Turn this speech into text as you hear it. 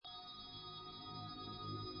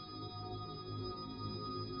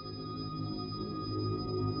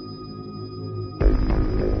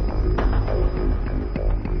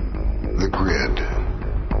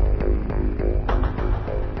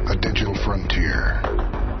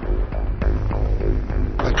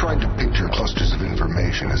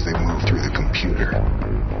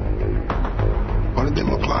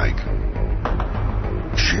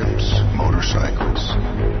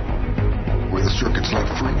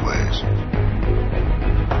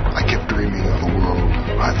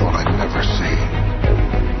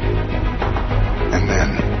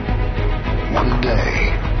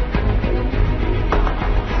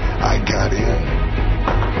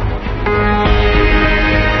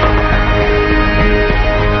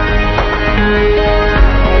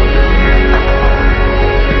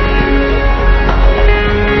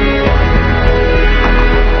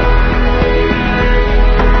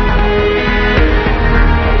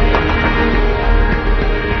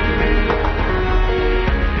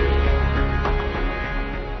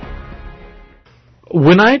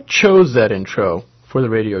When I chose that intro for the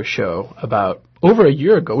radio show about over a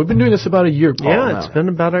year ago, we've been doing this about a year, Paul. Yeah, it's been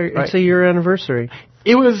about it's a year anniversary.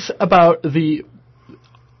 It was about the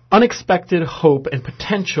unexpected hope and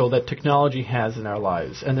potential that technology has in our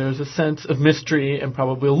lives. And there's a sense of mystery and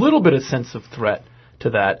probably a little bit of sense of threat to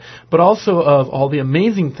that, but also of all the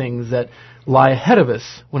amazing things that lie ahead of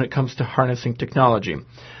us when it comes to harnessing technology.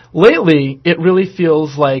 Lately, it really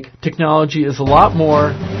feels like technology is a lot more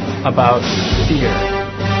about fear.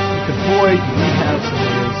 Because, boy, do we have some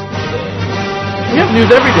news today. We have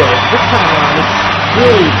news every day. This time around, it's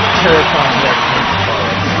really terrifying that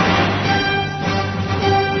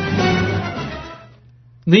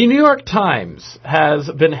The New York Times has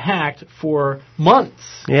been hacked for months.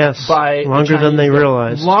 Yes, by longer than they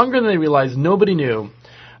realized. Longer than they realized. Nobody knew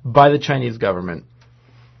by the Chinese government.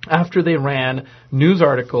 After they ran news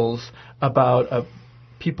articles about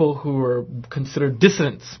people who were considered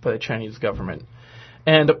dissidents by the Chinese government.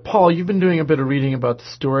 And, Paul, you've been doing a bit of reading about the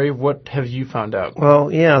story. What have you found out?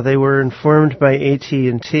 Well, yeah, they were informed by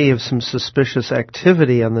AT&T of some suspicious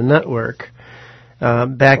activity on the network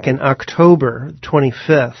back in October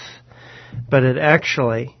 25th. But it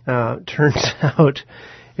actually turns out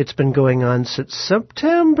it's been going on since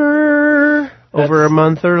September, over a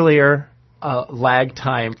month earlier. Lag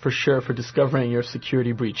time, for sure, for discovering your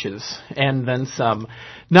security breaches, and then some.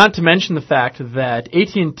 Not to mention the fact that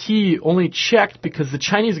AT&T only checked because the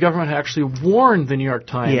Chinese government had actually warned the New York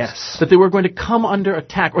Times that they were going to come under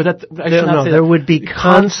attack, or that there would be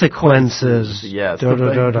consequences. Yes,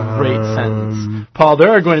 great sentence. Paul, there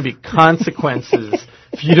are going to be consequences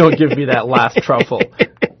if you don't give me that last truffle.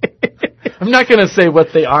 I'm not going to say what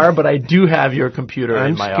they are, but I do have your computer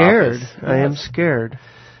in my office. I am scared.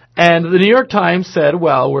 And the New York Times said,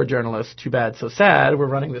 well, we're journalists, too bad, so sad, we're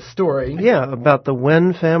running this story. Yeah, about the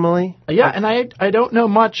Wen family. Yeah, and I don't know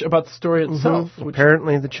much about the story itself.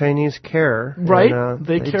 Apparently the Chinese care. Right, and,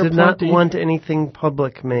 they care did not want anything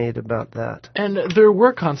public made about that. And there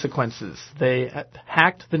were consequences. They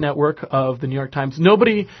hacked the network of the New York Times.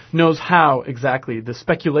 Nobody knows how exactly. The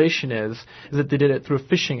speculation is that they did it through a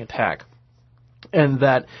phishing attack. And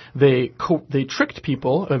that they tricked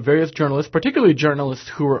people, various journalists, particularly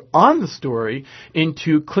journalists who were on the story,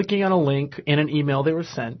 into clicking on a link in an email they were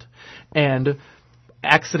sent and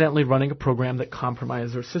accidentally running a program that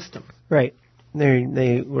compromised their system. Right.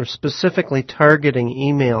 They were specifically targeting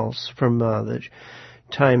emails from the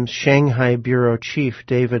Times Shanghai bureau chief,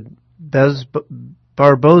 David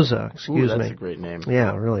Barboza. That's a great name.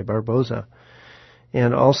 Yeah, really, Barboza.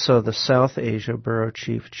 And also the South Asia bureau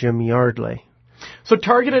chief, Jim Yardley. So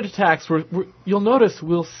targeted attacks, you'll notice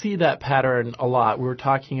we'll see that pattern a lot. We were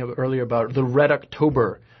talking earlier about the Red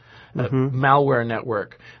October malware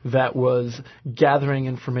network that was gathering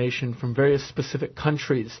information from various specific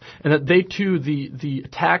countries. And that they, too, the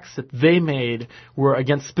attacks that they made were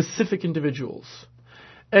against specific individuals.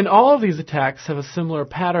 And all of these attacks have a similar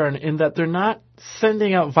pattern in that they're not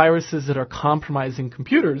sending out viruses that are compromising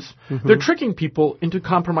computers. They're tricking people into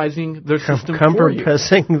compromising their system for you.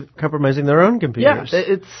 Compromising their own computers. Yeah,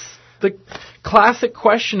 it's the classic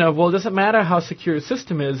question of, well, it doesn't matter how secure your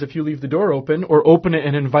system is if you leave the door open or open it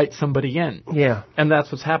and invite somebody in. Yeah. And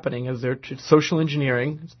that's what's happening is social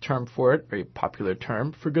engineering is a term for it, very popular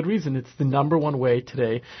term, for good reason. It's the number one way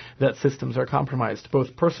today that systems are compromised,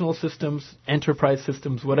 both personal systems, enterprise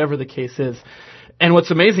systems, whatever the case is. And what's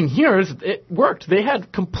amazing here is it worked. They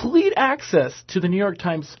had complete access to the New York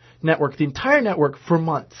Times network, the entire network, for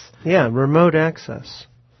months. Yeah, remote access.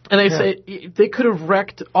 And they say they could have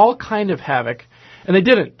wreaked all kind of havoc, and they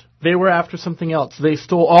didn't. They were after something else. They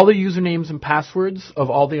stole all the usernames and passwords of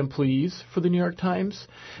all the employees for the New York Times,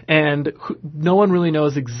 and no one really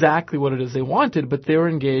knows exactly what it is they wanted, but they were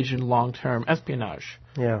engaged in long-term espionage.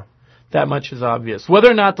 Yeah. That much is obvious.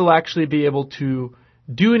 Whether or not they'll actually be able to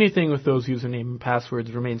do anything with those username and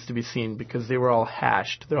passwords remains to be seen because they were all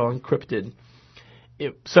hashed. They're all encrypted.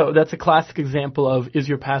 So that's a classic example of, is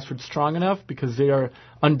your password strong enough? Because they are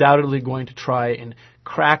undoubtedly going to try and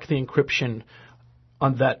crack the encryption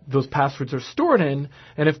on that those passwords are stored in.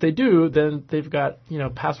 And if they do, then they've got,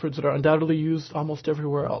 passwords that are undoubtedly used almost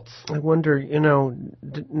everywhere else. I wonder, in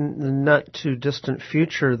the not too distant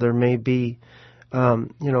future, there may be,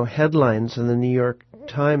 headlines in the New York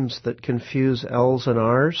Times that confuse L's and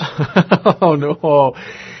R's. Oh, no.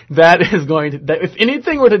 That is going to... if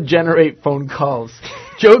anything were to generate phone calls,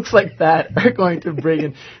 jokes like that are going to bring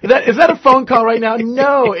in... Is that a phone call right now?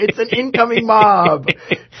 No, it's an incoming mob.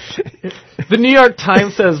 The New York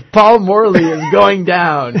Times says Paul Morley is going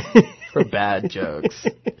down for bad jokes.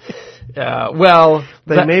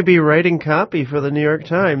 They may be writing copy for the New York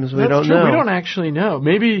Times. We don't know. We don't actually know.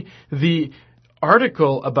 Maybe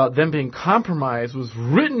article about them being compromised was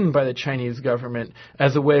written by the Chinese government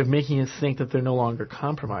as a way of making us think that they're no longer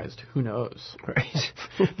compromised. Who knows? Right.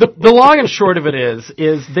 The long and short of it is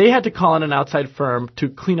they had to call in an outside firm to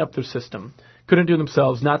clean up their system. Couldn't do it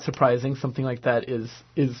themselves. Not surprising. Something like that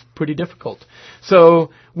is pretty difficult.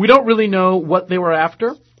 So we don't really know what they were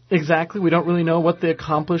after exactly. We don't really know what they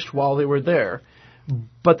accomplished while they were there.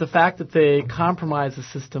 But the fact that they compromised the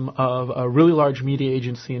system of a really large media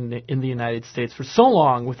agency in the United States for so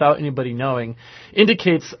long without anybody knowing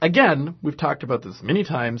indicates, again, we've talked about this many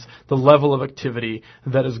times, the level of activity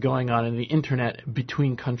that is going on in the Internet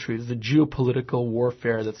between countries, the geopolitical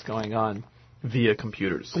warfare that's going on via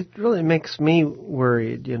computers. It really makes me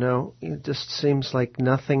worried, you know. It just seems like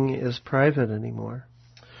nothing is private anymore.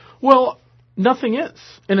 Well, nothing is,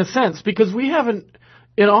 in a sense, because we haven't,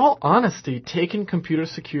 in all honesty, taken computer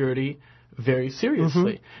security very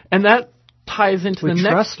seriously. Mm-hmm. And that ties into the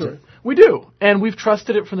next story. We do. And we've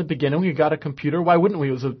trusted it from the beginning. We got a computer. Why wouldn't we?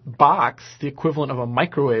 It was a box, the equivalent of a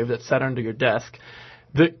microwave that sat under your desk.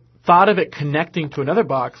 The thought of it connecting to another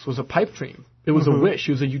box was a pipe dream. It was a wish.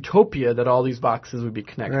 It was a utopia that all these boxes would be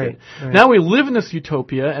connected. Right. Now we live in this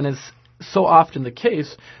utopia, and as so often the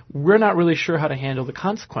case, we're not really sure how to handle the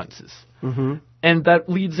consequences. Mm-hmm. And that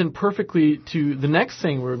leads in perfectly to the next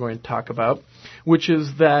thing we're going to talk about, which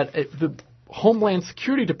is that the Homeland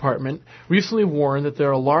Security Department recently warned that there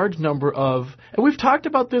are a large number of, and we've talked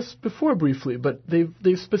about this before briefly, but they've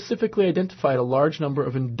specifically identified a large number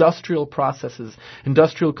of industrial processes,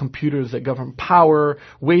 industrial computers that govern power,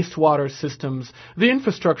 wastewater systems, the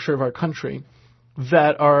infrastructure of our country,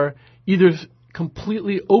 that are either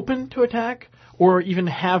completely open to attack or even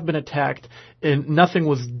have been attacked and nothing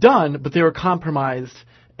was done, but they were compromised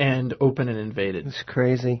and open and invaded. It's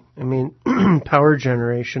crazy. I mean, power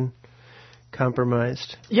generation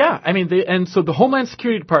compromised. Yeah, I mean, and so the Homeland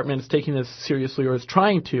Security Department is taking this seriously, or is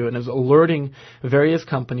trying to, and is alerting various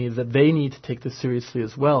companies that they need to take this seriously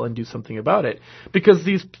as well and do something about it. Because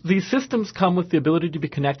these systems come with the ability to be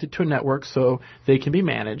connected to a network so they can be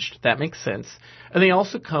managed. That makes sense. And they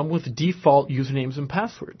also come with default usernames and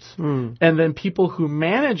passwords. And then people who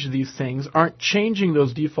manage these things aren't changing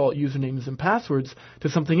those default usernames and passwords to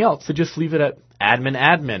something else. They just leave it at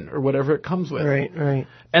admin or whatever it comes with. Right.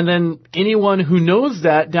 And then anyone who knows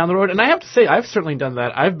that down the road, and I have to say, I've certainly done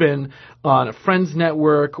that. I've been on a friend's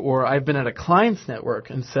network or I've been at a client's network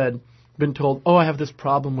and been told, oh, I have this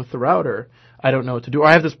problem with the router. I don't know what to do. Or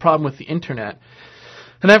I have this problem with the internet.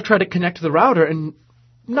 And I've tried to connect to the router, and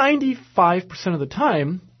 95% of the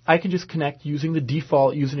time, I can just connect using the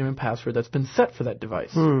default username and password that's been set for that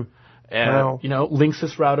device. Wow. You know,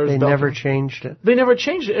 Linksys routers. They never changed it. They never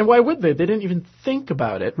changed it. And why would they? They didn't even think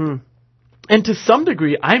about it. And to some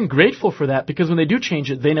degree, I'm grateful for that because when they do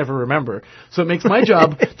change it, they never remember. So it makes my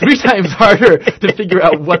job 3 times harder to figure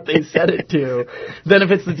out what they set it to than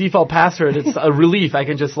if it's the default password. It's a relief. I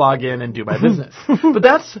can just log in and do my business. But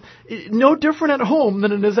that's no different at home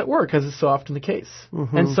than it is at work, as is so often the case.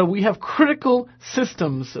 And so we have critical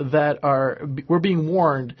systems that we're being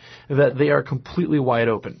warned that they are completely wide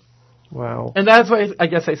open. Wow. And that's why I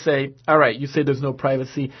guess I say, all right, you say there's no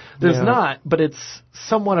privacy. There's not, but it's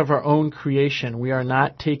somewhat of our own creation. We are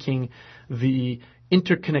not taking the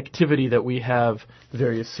interconnectivity that we have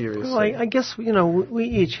very seriously. Well, I guess, you know, we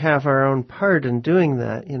each have our own part in doing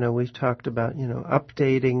that. You know, we've talked about, you know,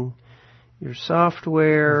 updating your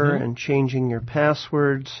software and changing your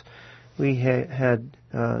passwords. We had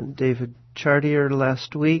David Chartier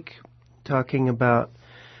last week talking about,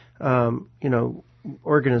 you know,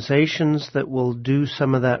 organizations that will do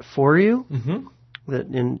some of that for you,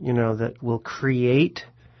 that will create,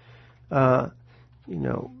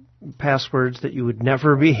 passwords that you would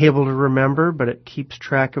never be able to remember, but it keeps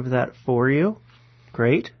track of that for you.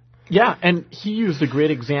 Great. Yeah, and he used a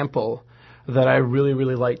great example that I really,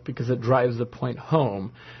 really liked because it drives the point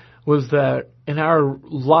home, was that in our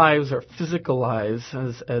lives, our physical lives,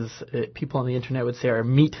 as people on the internet would say, our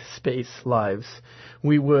meat space lives,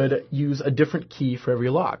 we would use a different key for every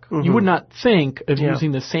lock. You would not think of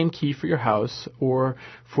using the same key for your house or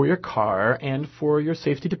for your car and for your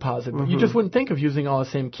safety deposit. You just wouldn't think of using all the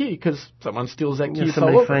same key because someone steals that key. If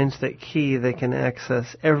somebody finds that key, they can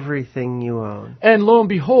access everything you own. And lo and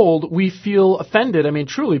behold, we feel offended. I mean,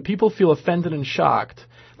 truly, people feel offended and shocked,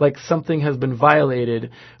 like something has been violated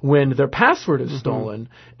when their password is stolen,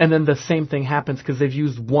 and then the same thing happens because they've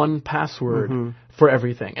used one password for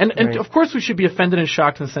everything. And of course we should be offended and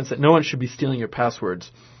shocked in the sense that no one should be stealing your passwords.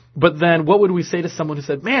 But then what would we say to someone who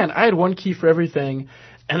said, man, I had one key for everything,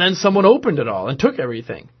 and then someone opened it all and took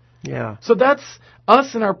everything? Yeah. So that's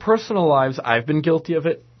us in our personal lives. I've been guilty of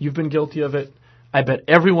it. You've been guilty of it. I bet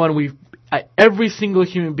everyone we've every single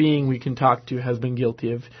human being we can talk to has been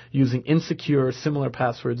guilty of using insecure or similar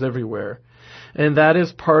passwords everywhere. And that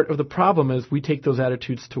is part of the problem is we take those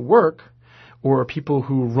attitudes to work, or people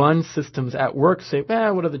who run systems at work say,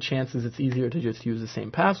 what are the chances it's easier to just use the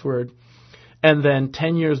same password? And then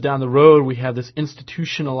 10 years down the road, we have this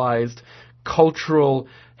institutionalized cultural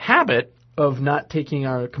habit of not taking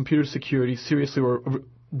our computer security seriously or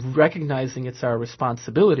recognizing it's our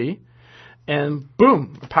responsibility. And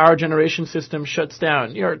boom, the power generation system shuts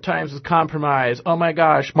down. New York Times is compromised. Oh my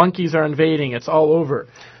gosh, monkeys are invading. It's all over.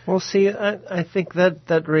 Well, see, I think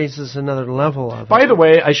that raises another level of it. By the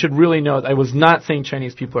way, I should really note, I was not saying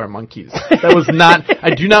Chinese people are monkeys. That was not,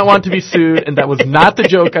 I do not want to be sued, and that was not the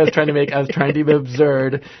joke I was trying to make. I was trying to be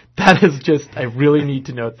absurd. That is just, I really need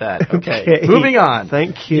to note that. Okay. Moving on.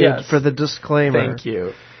 Thank you for the disclaimer. Thank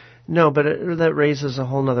you. No, but that raises a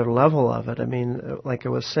whole other level of it. I mean, like I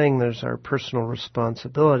was saying, there's our personal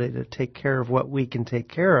responsibility to take care of what we can take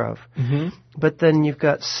care of. Mm-hmm. But then you've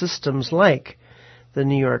got systems like the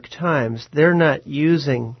New York Times. They're not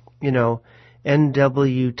using,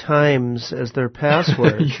 NW Times as their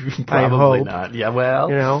password. Probably not. Yeah,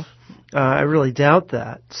 well. I really doubt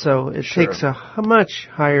that. So it takes a much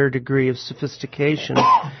higher degree of sophistication,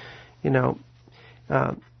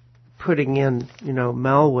 putting in,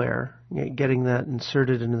 malware, getting that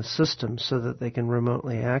inserted into the system so that they can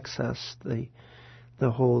remotely access the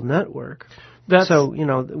whole network. So,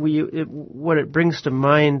 what it brings to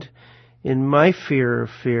mind in my fear of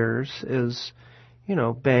fears is,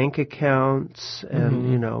 bank accounts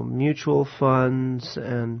and, mutual funds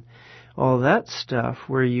and all that stuff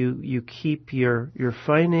where you keep your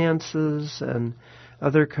finances and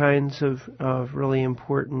other kinds of really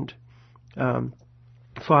important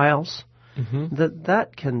files, that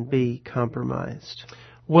can be compromised.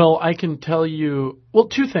 Well, I can tell you,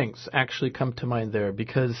 two things actually come to mind there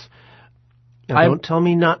because don't tell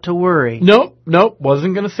me not to worry. Nope,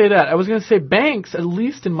 wasn't going to say that. I was going to say banks, at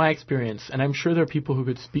least in my experience, and I'm sure there are people who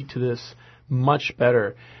could speak to this much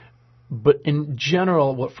better, but in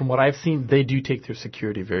general, from what I've seen, they do take their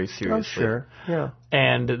security very seriously. Oh, sure, yeah.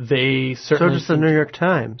 And they certainly... So does the New York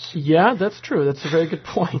Times. Yeah, that's true. That's a very good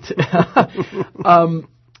point.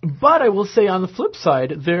 But I will say on the flip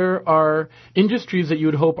side, there are industries that you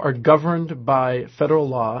would hope are governed by federal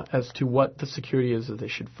law as to what the security is that they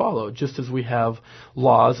should follow, just as we have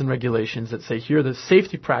laws and regulations that say here are the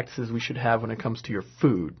safety practices we should have when it comes to your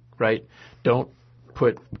food, right? Don't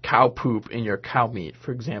put cow poop in your cow meat,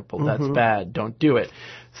 for example. That's bad. Don't do it.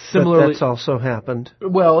 Similarly, but that's also happened.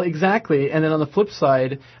 Well, exactly. And then on the flip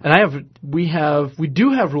side, we do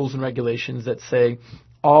have rules and regulations that say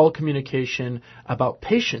all communication about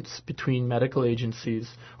patients between medical agencies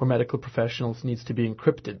or medical professionals needs to be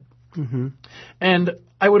encrypted. Mm-hmm. And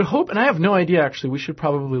I would hope, and I have no idea actually, we should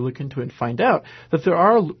probably look into it and find out, that there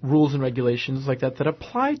are rules and regulations like that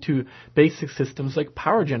apply to basic systems like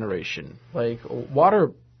power generation, like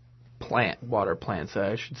water plants,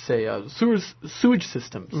 I should say, sewage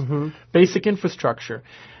systems, basic infrastructure.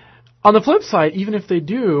 On the flip side, even if they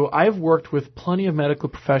do, I've worked with plenty of medical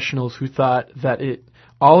professionals who thought that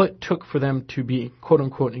all it took for them to be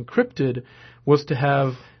quote-unquote encrypted was to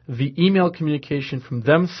have the email communication from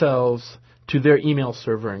themselves to their email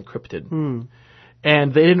server encrypted.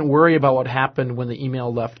 And they didn't worry about what happened when the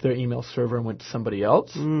email left their email server and went to somebody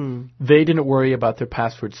else. They didn't worry about their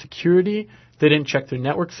password security. They didn't check their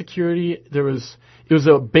network security. It was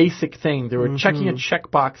a basic thing. They were checking a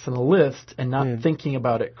checkbox on a list and not thinking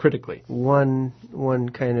about it critically. One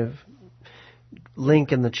kind of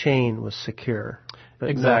link in the chain was secure, but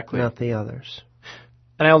exactly not the others.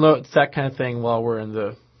 And I'll note it's that kind of thing while we're in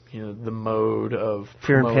the mode of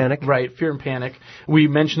fear and panic. Right, fear and panic. We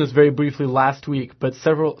mentioned this very briefly last week, but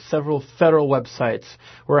several federal websites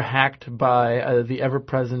were hacked by the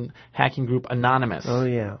ever-present hacking group Anonymous. Oh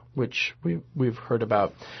yeah, which we've heard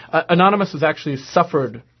about. Anonymous has actually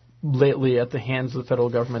suffered lately at the hands of the federal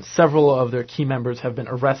government. Several of their key members have been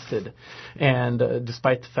arrested, and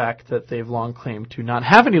despite the fact that they've long claimed to not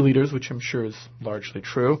have any leaders, which I'm sure is largely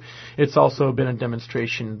true, it's also been a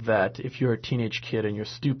demonstration that if you're a teenage kid and you're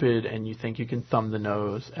stupid and you think you can thumb the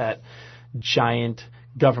nose at giant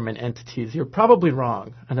government entities, you're probably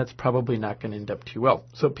wrong, and that's probably not going to end up too well.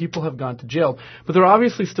 So people have gone to jail, but they're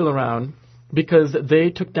obviously still around, because they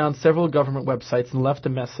took down several government websites and left a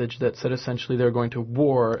message that said essentially they're going to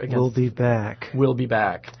war against... We'll be back. We'll be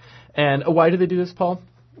back. And why did they do this, Paul?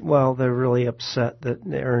 Well, they're really upset that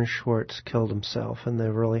Aaron Swartz killed himself, and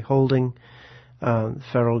they're really holding the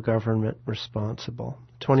federal government responsible.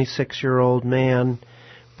 26-year-old man,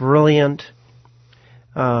 brilliant,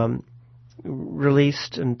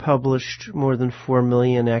 released and published more than 4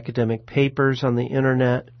 million academic papers on the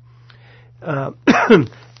internet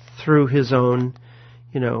through his own,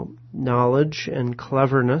 knowledge and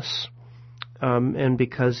cleverness, and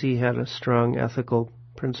because he had a strong ethical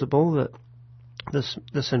principle that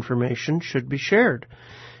this information should be shared,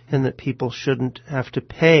 and that people shouldn't have to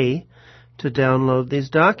pay to download these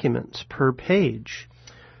documents per page.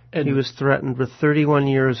 And he was threatened with 31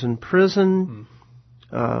 years in prison,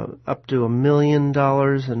 up to $1 million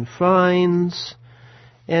in fines,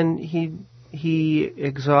 and he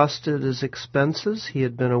exhausted his expenses. He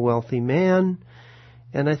had been a wealthy man,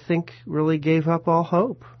 and I think really gave up all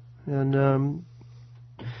hope, and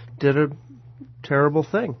did a terrible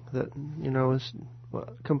thing that, is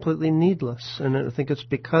completely needless. And I think it's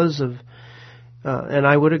because of, and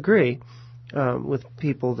I would agree with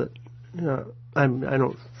people that, I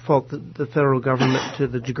don't fault the federal government to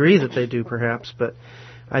the degree that they do, perhaps, but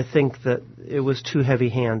I think that it was too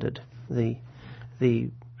heavy-handed. The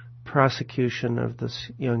prosecution of this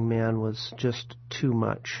young man was just too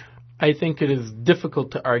much. I think it is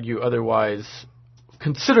difficult to argue otherwise,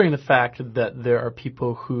 considering the fact that there are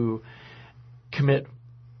people who commit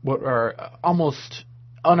what are almost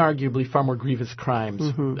unarguably far more grievous crimes,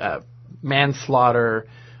 manslaughter,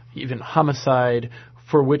 even homicide,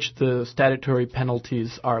 for which the statutory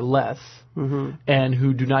penalties are less, and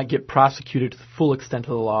who do not get prosecuted to the full extent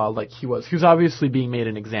of the law like he was. He was obviously being made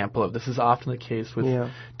an example of. This is often the case with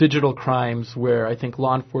digital crimes, where I think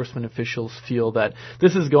law enforcement officials feel that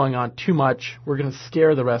this is going on too much. We're going to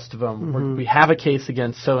scare the rest of them. We have a case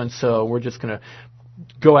against so-and-so. We're just going to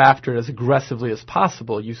go after it as aggressively as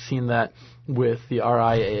possible. You've seen that with the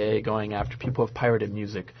RIAA going after people who have pirated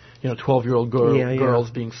music. 12-year-old girls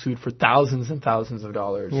being sued for thousands and thousands of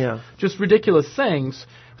dollars. Just ridiculous things,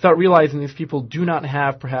 without realizing these people do not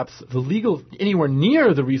have perhaps the legal, anywhere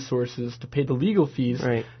near the resources to pay the legal fees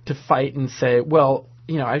to fight and say, well,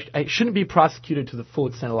 I shouldn't be prosecuted to the full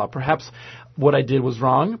extent of the law. Perhaps what I did was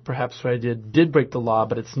wrong. Perhaps what I did break the law,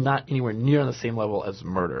 but it's not anywhere near on the same level as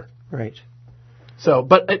murder. Right. So,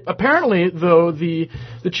 but apparently, though, the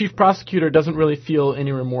chief prosecutor doesn't really feel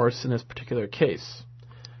any remorse in this particular case.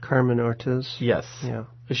 Carmen Ortiz? Yes. Yeah.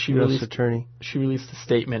 U.S. attorney. She released a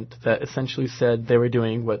statement that essentially said they were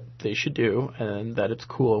doing what they should do and that it's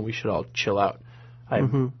cool and we should all chill out.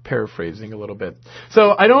 I'm paraphrasing a little bit.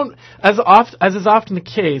 So I don't, as is often the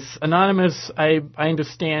case, Anonymous, I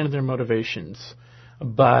understand their motivations,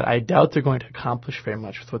 but I doubt they're going to accomplish very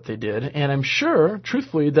much with what they did. And I'm sure,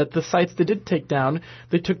 truthfully, that the sites they did take down,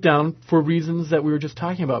 they took down for reasons that we were just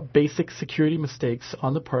talking about, basic security mistakes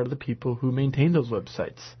on the part of the people who maintain those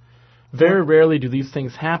websites. Very rarely do these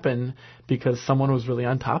things happen because someone was really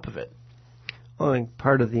on top of it. Well, I think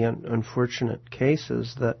part of the unfortunate case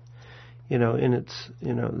is that, in its,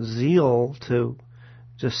 zeal to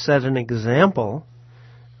just set an example,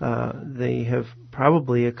 they have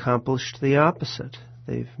probably accomplished the opposite.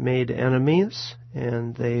 They've made enemies,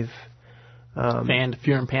 and they've fanned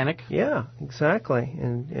fear and panic. Yeah, exactly,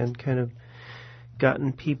 and kind of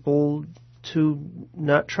gotten people to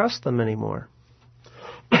not trust them anymore.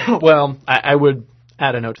 Well, I would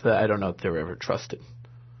add a note to that. I don't know if they were ever trusted.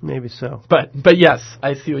 Maybe so. But yes,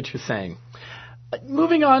 I see what you're saying.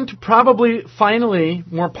 Moving on to probably, finally,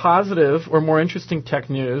 more positive or more interesting tech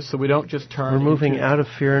news, so we don't just turn. We're moving out of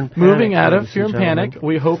fear and panic. Moving out of fear and panic.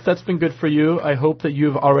 We hope that's been good for you. I hope that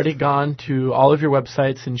you've already gone to all of your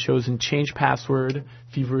websites and chosen change password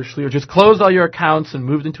feverishly, or just closed all your accounts and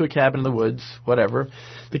moved into a cabin in the woods, whatever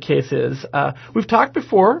the case is. We've talked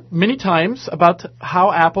before, many times, about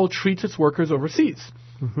how Apple treats its workers overseas.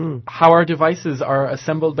 How our devices are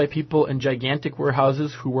assembled by people in gigantic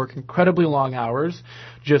warehouses who work incredibly long hours,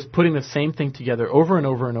 just putting the same thing together over and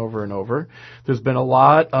over and over and over. There's been a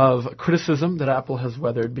lot of criticism that Apple has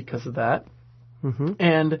weathered because of that.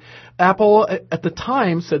 And Apple, at the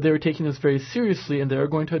time, said they were taking this very seriously and they were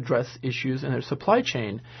going to address issues in their supply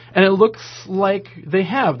chain. And it looks like they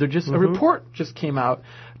have. They're just a report just came out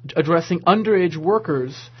addressing underage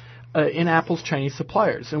workers in Apple's Chinese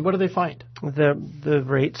suppliers. And what do they find? The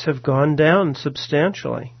rates have gone down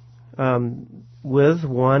substantially, with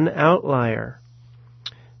one outlier.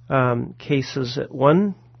 Cases at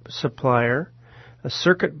one supplier, a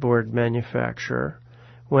circuit board manufacturer,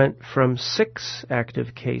 went from 6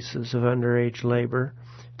 active cases of underage labor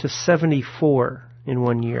to 74 in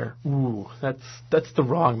 1 year. Ooh, that's the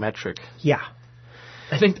wrong metric. Yeah.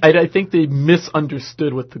 I think they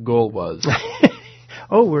misunderstood what the goal was.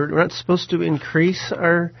 Oh, we're not supposed to increase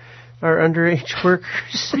our underage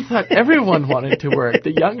workers? We thought everyone wanted to work.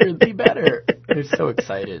 The younger, the better. They're so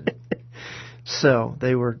excited. sill.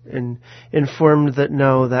 They were informed that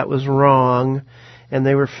no, that was wrong, and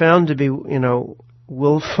they were found to be,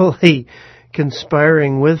 willfully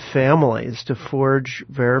conspiring with families to forge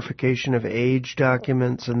verification of age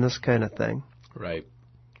documents and this kind of thing. Right.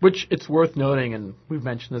 Which it's worth noting, and we've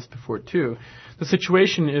mentioned this before too, the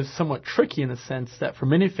situation is somewhat tricky in the sense that for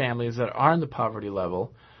many families that are in the poverty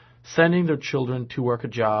level, sending their children to work a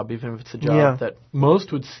job, even if it's a job that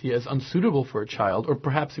most would see as unsuitable for a child, or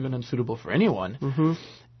perhaps even unsuitable for anyone,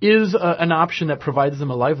 is an option that provides them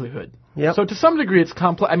a livelihood. Yep. So to some degree it's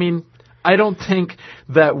complex. I mean, I don't think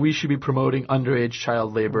that we should be promoting underage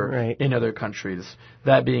child labor in other countries.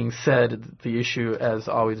 That being said, the issue, as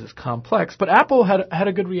always, is complex. But Apple had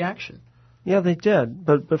a good reaction. Yeah, they did.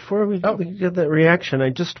 But before we get that reaction,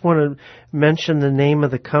 I just want to mention the name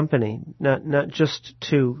of the company, not just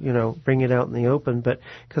to bring it out in the open, but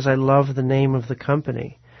because I love the name of the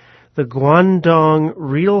company, the Guangdong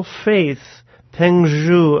Real Faith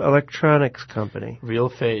Pengzhu Electronics Company. Real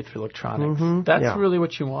Faith Electronics. That's really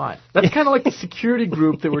what you want. That's kind of like the security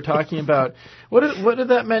group that we're talking about. What did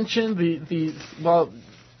that mention?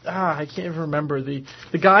 I can't even remember. The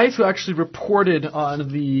guys who actually reported on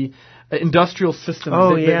the industrial systems.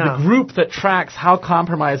 The group that tracks how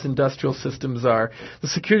compromised industrial systems are. The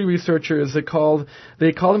security researchers, they call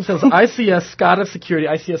themselves ICS SCADA Security.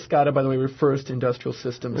 ICS SCADA, by the way, refers to industrial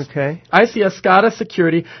systems. Okay. ICS SCADA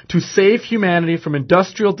Security to save humanity from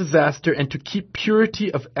industrial disaster and to keep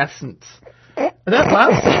purity of essence. And that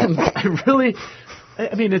last sentence,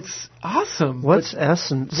 I mean, it's awesome. What's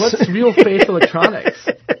essence? What's Real Faith Electronics?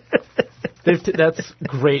 That's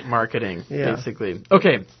great marketing, basically.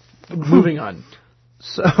 Okay. Moving on.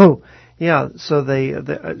 So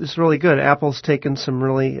it's really good. Apple's taken some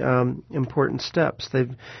really important steps.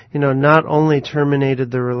 They've, not only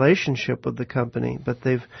terminated the relationship with the company, but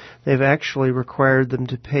they've actually required them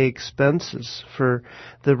to pay expenses for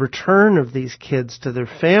the return of these kids to their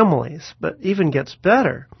families. But even gets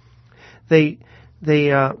better. They're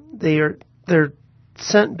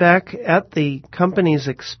sent back at the company's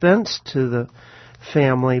expense to the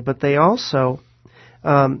family, but they also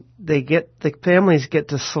the families get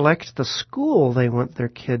to select the school they want their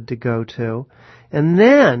kid to go to, and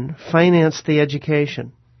then finance the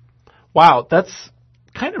education. Wow, that's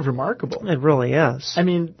kind of remarkable. It really is. I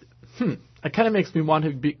mean, it kind of makes me want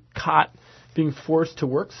to be caught being forced to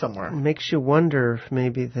work somewhere. It makes you wonder if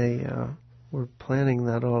maybe they were planning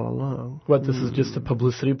that all along. What, this is just a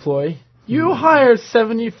publicity ploy? You hire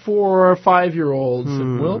 74 5-year-olds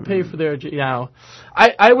and we'll pay for their...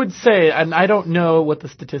 I would say, and I don't know what the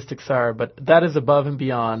statistics are, but that is above and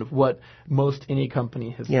beyond what most any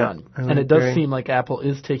company has done. And it does seem like Apple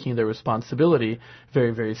is taking their responsibility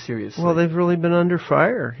very, very seriously. Well, they've really been under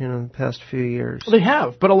fire, in the past few years. Well, they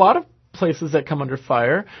have, but a lot of places that come under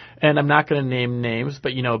fire, and I'm not going to name names,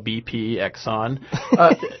 but BP, Exxon,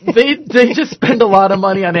 they just spend a lot of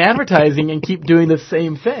money on advertising and keep doing the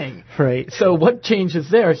same thing. Right. So what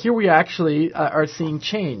changes there? Here we actually are seeing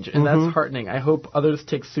change, and that's heartening. I hope others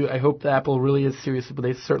take suit. I hope that Apple really is serious, but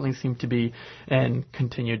they certainly seem to be, and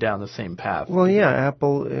continue down the same path. Well, yeah,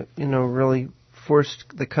 Apple, really forced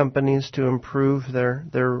the companies to improve their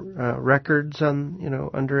records on,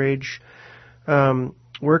 underage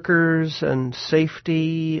workers and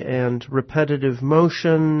safety and repetitive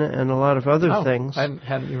motion and a lot of other things. I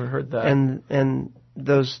hadn't even heard that. And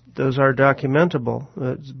those are documentable.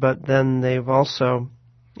 But then they've also,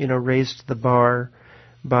 raised the bar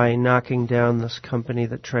by knocking down this company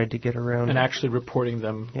that tried to get around and it. actually reporting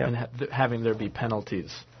them and having there be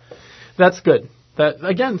penalties. That's good. That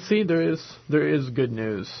again, see, there is good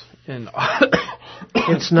news.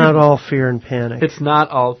 It's not all fear and panic. It's not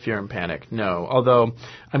all fear and panic, no. Although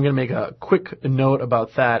I'm going to make a quick note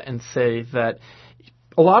about that and say that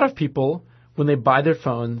a lot of people, when they buy their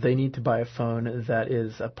phone, they need to buy a phone that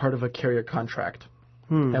is a part of a carrier contract.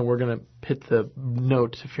 And we're going to hit the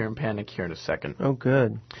note to fear and panic here in a second. Oh,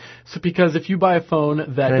 good. So because if you buy a phone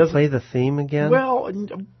that Can I play the theme again? Well,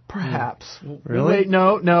 perhaps. Really? Wait,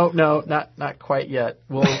 no, not quite yet.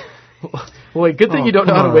 Wait, good thing you don't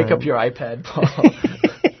know how to wake up your iPad, Paul.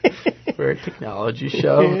 We're a technology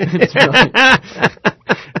show. It's really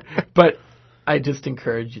but I just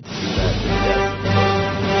encourage you to do that.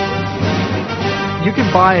 Yes. You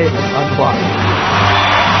can buy an unblocked.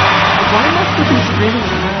 Why must you be screaming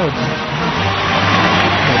loud?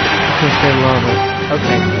 Because they love it.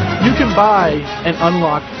 Okay. You can buy an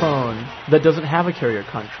unlocked phone that doesn't have a carrier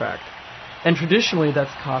contract. And traditionally,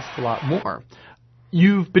 that's cost a lot more.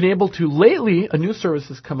 you've been able to, lately, a new service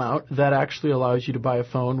has come out that actually allows you to buy a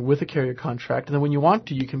phone with a carrier contract. And then when you want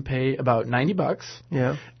to, you can pay about $90.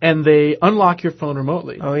 Yeah. And they unlock your phone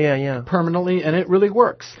remotely. Oh, yeah. Permanently, and it really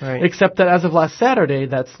works. Right. Except that as of last Saturday,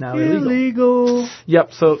 that's now illegal.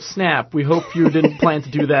 Yep, so snap. We hope you didn't plan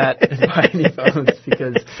to do that and buy any phones,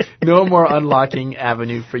 because no more unlocking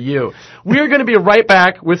avenue for you. We are going to be right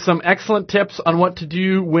back with some excellent tips on what to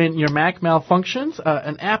do when your Mac malfunctions,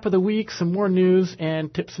 an app of the week, some more news,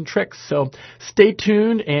 and tips and tricks. So stay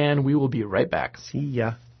tuned, and we will be right back. See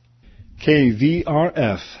ya.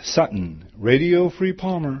 KVRF Sutton, Radio Free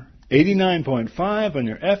Palmer, 89.5 on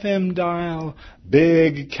your FM dial,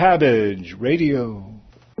 Big Cabbage Radio.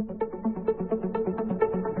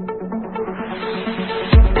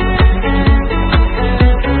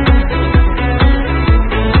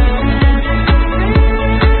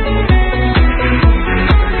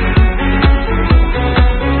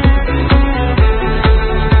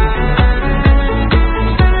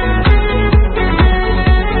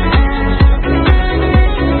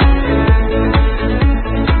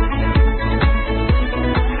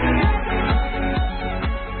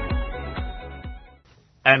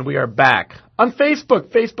 And we are back on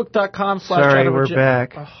Facebook, facebook.com/. Sorry, we're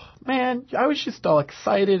back. Oh, man, I was just all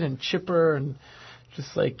excited and chipper, and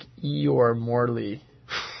just like Eeyore Morley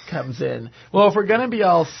comes in. Well, if we're going to be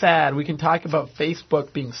all sad, we can talk about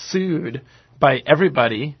Facebook being sued by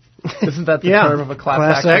everybody. Isn't that the term of a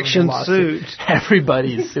class action suit?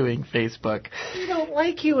 Everybody's suing Facebook. We don't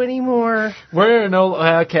like you anymore.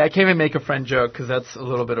 Okay, I can't even make a friend joke because that's a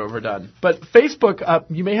little bit overdone. But Facebook,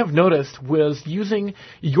 you may have noticed, was using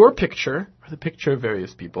your picture, or the picture of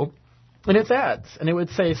various people, in its ads. And it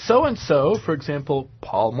would say, so-and-so, for example,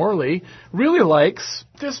 Paul Morley, really likes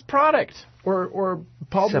this product. Or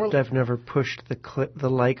Paul Except Morley. I've never pushed the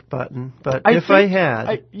like button. But if I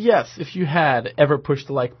had... Yes, if you had ever pushed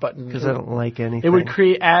the like button. Because I don't like anything. It would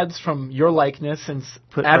create ads from your likeness and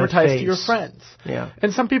advertise to your friends. Yeah.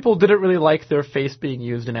 And some people didn't really like their face being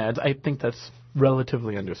used in ads. I think that's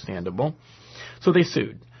relatively understandable. So they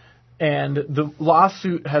sued. And the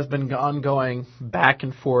lawsuit has been ongoing back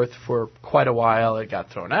and forth for quite a while. It got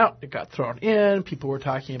thrown out. It got thrown in. People were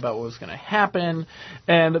talking about what was going to happen.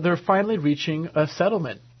 And they're finally reaching a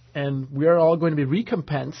settlement. And we are all going to be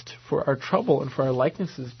recompensed for our trouble and for our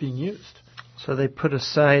likenesses being used. So they put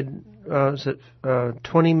aside,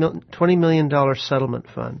 $20 million settlement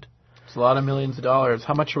fund. It's a lot of millions of dollars.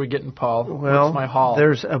 How much are we getting, Paul? Well, what's my haul?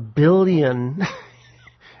 There's 1 billion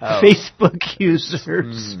Facebook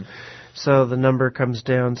users. So the number comes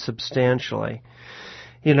down substantially.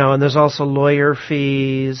 You know, and there's also lawyer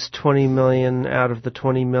fees, 20 million out of the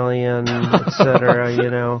 20 million, et cetera, you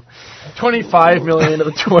know. 25 million of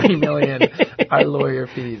the 20 million are lawyer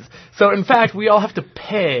fees. So, in fact, we all have to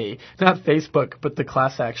pay, not Facebook, but the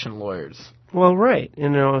class action lawyers. Well, right. You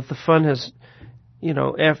know, if the fund has, you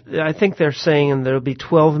know, I think they're saying there'll be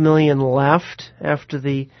 12 million left after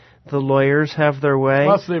the lawyers have their way.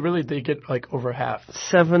 Well, so they get like over half.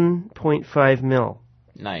 7.5 mil.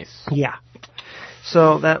 Nice. Yeah.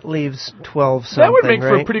 So that leaves 12 something, that would make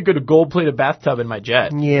for right? a pretty good gold-plated bathtub in my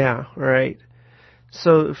jet. Yeah, right.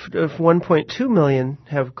 So if 1.2 million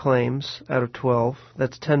have claims out of 12,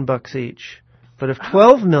 that's $10 each. But if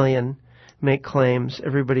 12 million make claims,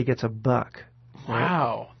 everybody gets $1.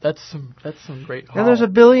 Wow, that's some great haul. And there's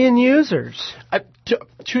 1 billion users.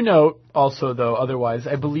 To note, also though, otherwise,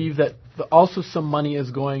 I believe that also some money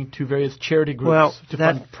is going to various charity groups to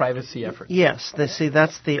fund privacy efforts. Yes,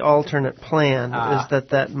 that's the alternate plan, is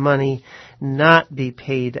that money not be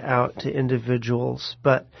paid out to individuals,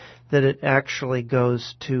 but that it actually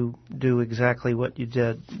goes to do exactly what you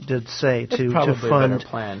did say, to fund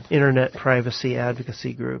internet privacy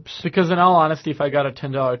advocacy groups. Because in all honesty, if I got a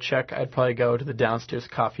 $10 check, I'd probably go to the downstairs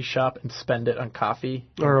coffee shop and spend it on coffee.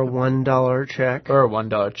 Or a $1 check. Or a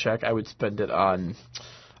 $1 check. I would spend it on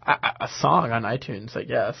a song on iTunes, I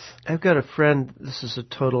guess. I've got a friend, this is a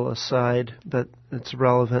total aside, but it's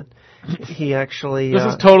relevant. He actually... This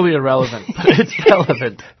is totally irrelevant, but it's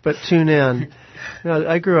relevant. But tune in. You know,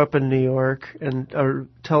 I grew up in New York, and our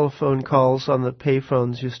telephone calls on the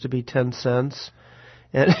payphones used to be 10 cents.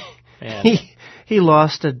 And he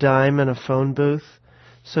lost a dime in a phone booth,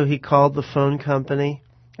 so he called the phone company,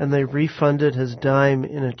 and they refunded his dime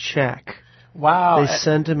in a check. Wow. They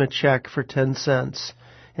sent him a check for 10 cents,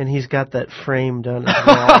 and he's got that framed on his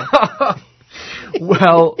wall.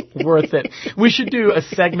 Well, worth it. We should do a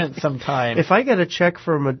segment sometime. If I get a check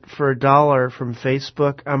for $1 from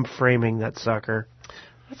Facebook, I'm framing that sucker.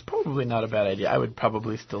 That's probably not a bad idea. I would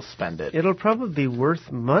probably still spend it. It'll probably be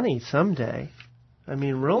worth money someday. I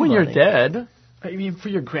mean, real when money. When you're dead. I mean, for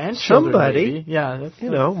your grandchildren, somebody, maybe. Yeah, that's,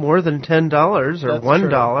 more than $10 or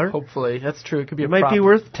 $1. Hopefully, that's true. It could be. It might be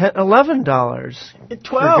worth $11. $12.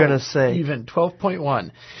 For goodness sake, even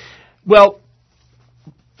 12.1. Well,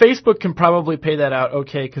 Facebook can probably pay that out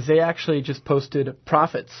okay because they actually just posted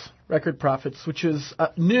record profits, which is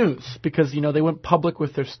news because they went public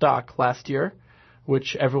with their stock last year,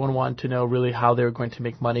 which everyone wanted to know really how they were going to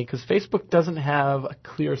make money because Facebook doesn't have a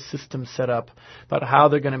clear system set up about how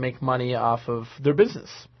they're going to make money off of their business.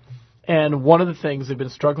 And one of the things they've been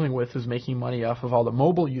struggling with is making money off of all the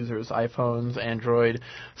mobile users, iPhones, Android,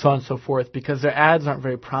 so on and so forth, because their ads aren't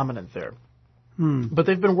very prominent there. But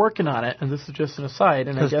they've been working on it, and this is just an aside.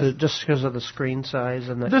 And just because of the screen size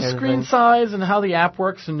and that the kind of screen thing. size and how the app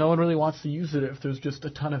works, and no one really wants to use it if there's just a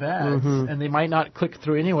ton of ads, and they might not click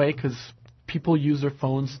through anyway because people use their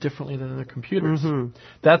phones differently than their computers.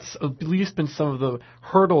 That's at least been some of the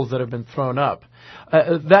hurdles that have been thrown up.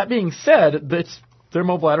 That being said, their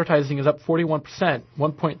mobile advertising is up 41%,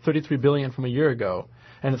 $1.33 billion from a year ago,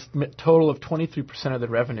 and it's a total of 23% of the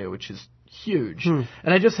revenue, which is huge. And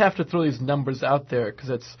I just have to throw these numbers out there because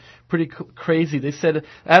it's pretty crazy. They said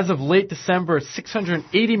as of late December,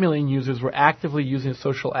 680 million users were actively using a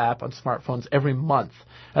social app on smartphones every month.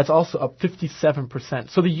 That's also up 57%.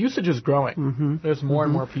 So the usage is growing. There's more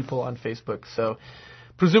and more people on Facebook. So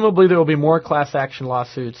presumably there will be more class action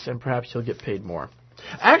lawsuits and perhaps you'll get paid more.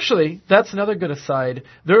 Actually, that's another good aside.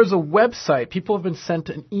 There is a website. People have been sent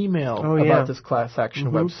an email about this class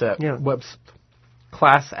action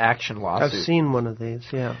class action lawsuit. I've seen one of these,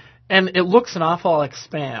 yeah. And it looks an awful lot like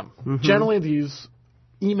spam. Generally, these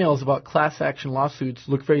emails about class action lawsuits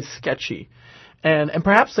look very sketchy. And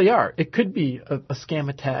perhaps they are. It could be a scam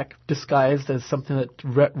attack disguised as something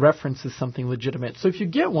that references something legitimate. So if you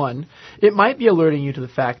get one, it might be alerting you to the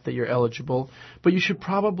fact that you're eligible, but you should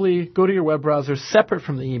probably go to your web browser separate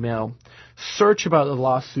from the email, search about the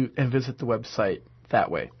lawsuit, and visit the website that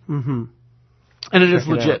way. And it is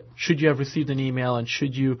legit. Should you have received an email and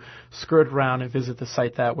should you skirt around and visit the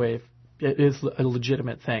site that way, it is a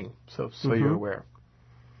legitimate thing. So you're aware.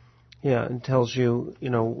 Yeah, it tells you,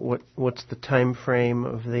 what's the time frame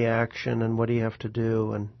of the action and what do you have to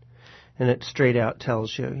do, and it straight out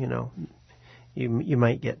tells you, you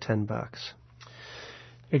might get $10.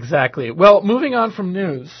 Exactly. Well, moving on from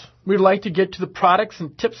news, we'd like to get to the products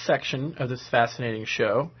and tips section of this fascinating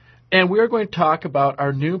show. And we are going to talk about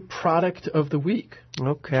our new product of the week.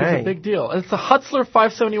 Okay. Which is a big deal. It's the Hutzler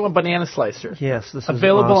 571 Banana Slicer. Yes, this is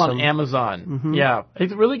available awesome. on Amazon. Yeah.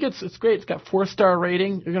 It's great. It's got 4-star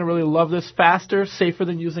rating. You're going to really love this. Faster, safer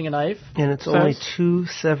than using a knife. And it's only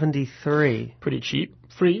 $2.73. Pretty cheap.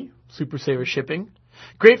 Free. Super saver shipping.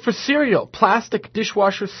 Great for cereal, plastic,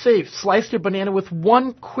 dishwasher safe. Slice your banana with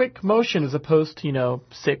one quick motion as opposed to,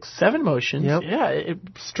 6, 7 motions. Yep. Yeah,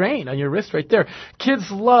 strain on your wrist right there. Kids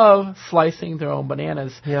love slicing their own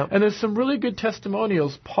bananas. Yep. And there's some really good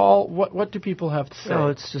testimonials. Paul, what do people have to say? Oh,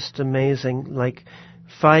 it's just amazing. Like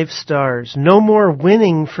 5 stars. No more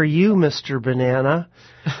winning for you, Mr. Banana.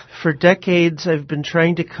 For decades, I've been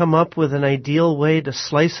trying to come up with an ideal way to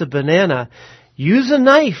slice a banana. Use a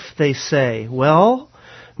knife, they say. Well,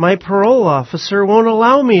 my parole officer won't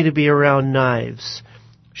allow me to be around knives.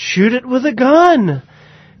 Shoot it with a gun.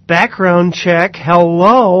 Background check.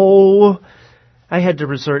 Hello. I had to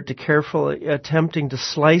resort to carefully attempting to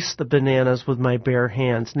slice the bananas with my bare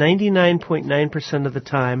hands. 99.9% of the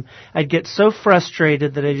time, I'd get so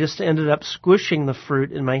frustrated that I just ended up squishing the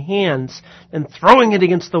fruit in my hands and throwing it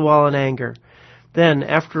against the wall in anger. Then,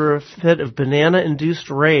 after a fit of banana-induced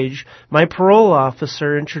rage, my parole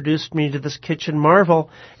officer introduced me to this kitchen marvel,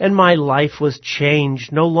 and my life was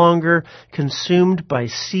changed. No longer consumed by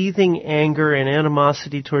seething anger and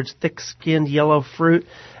animosity towards thick-skinned yellow fruit,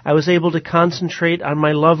 I was able to concentrate on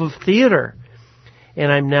my love of theater.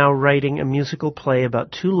 And I'm now writing a musical play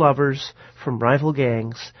about 2 lovers from rival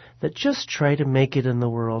gangs that just try to make it in the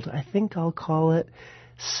world. I think I'll call it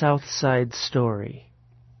South Side Story.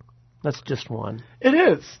 That's just one. It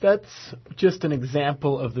is. That's just an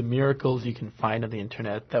example of the miracles you can find on the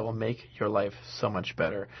internet that will make your life so much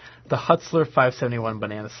better. The Hutzler 571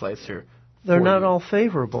 Banana Slicer. They're not all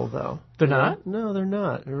favorable, though. They're not? No, they're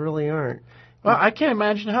not. They really aren't. Well, I can't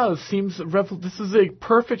imagine how. This is a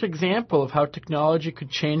perfect example of how technology could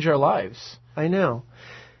change our lives. I know.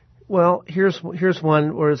 Well, here's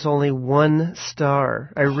one where it's only 1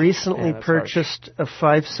 star. I recently purchased a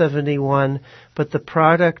 571, but the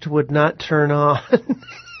product would not turn on.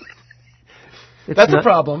 That's a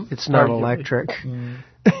problem. It's not electric.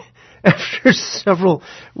 After several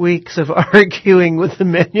weeks of arguing with the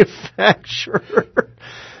manufacturer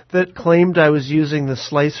that claimed I was using the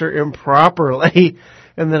slicer improperly,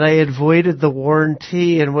 and that I had voided the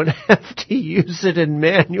warranty and would have to use it in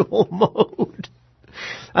manual mode.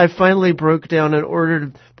 I finally broke down and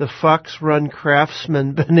ordered the Fox Run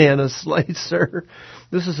Craftsman banana slicer.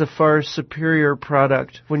 This is a far superior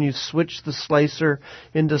product. When you switch the slicer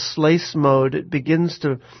into slice mode, it begins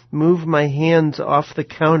to move my hands off the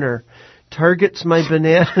counter, targets my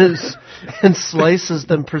bananas, and slices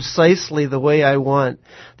them precisely the way I want.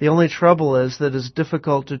 The only trouble is that it's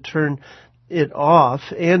difficult to turn it off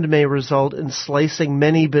and may result in slicing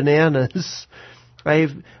many bananas. I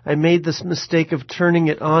made this mistake of turning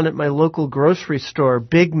it on at my local grocery store.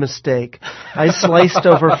 Big mistake. I sliced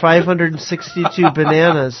over 562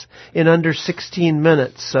 bananas in under 16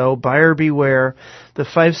 minutes. So buyer beware. The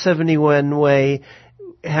 571 way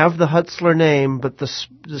have the Hutzler name, but the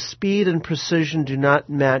speed and precision do not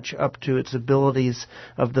match up to its abilities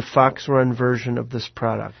of the Fox Run version of this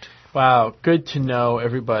product. Wow, good to know,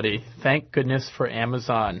 everybody. Thank goodness for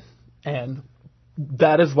Amazon. And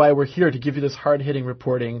that is why we're here, to give you this hard-hitting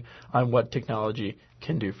reporting on what technology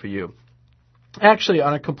can do for you. Actually,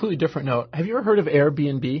 on a completely different note, have you ever heard of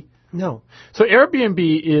Airbnb? No. So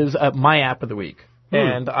Airbnb is my app of the week.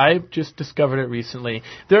 And I just discovered it recently.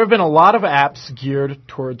 There have been a lot of apps geared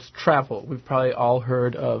towards travel. We've probably all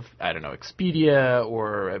heard of, Expedia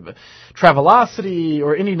or Travelocity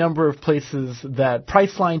or any number of places that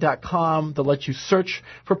Priceline.com that let you search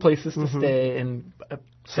for places to stay and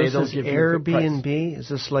say they'll give you a good price. Airbnb? Is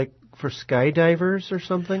this like for skydivers or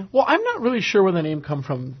something? Well, I'm not really sure where the name come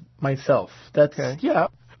from myself. That's okay. Yeah.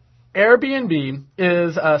 Airbnb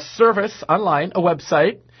is a service online, a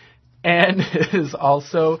website, and it is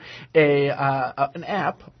also an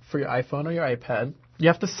app for your iPhone or your iPad. You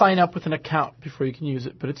have to sign up with an account before you can use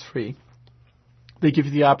it, but it's free. They give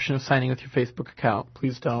you the option of signing with your Facebook account.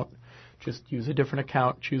 Please don't. Just use a different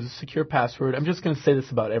account. Choose a secure password. I'm just going to say this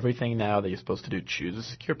about everything now that you're supposed to do. Choose a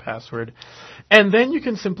secure password. And then you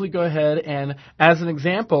can simply go ahead and, as an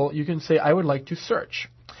example, you can say, I would like to search.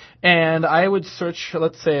 And I would search,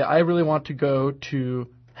 let's say, I really want to go to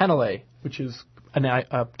Hanalei, which is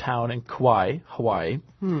a town in Kauai, Hawaii,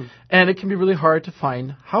 and it can be really hard to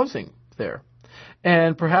find housing there.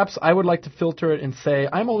 And perhaps I would like to filter it and say,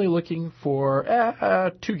 I'm only looking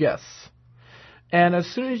for 2 guests. And as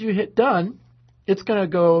soon as you hit done, it's going to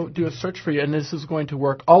go do a search for you, and this is going to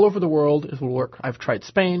work all over the world. It will work. I've tried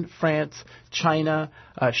Spain, France, China,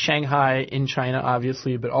 Shanghai, in China,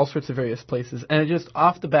 obviously, but all sorts of various places. And it just,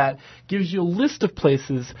 off the bat, gives you a list of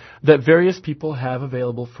places that various people have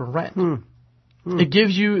available for rent. It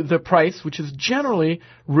gives you the price, which is generally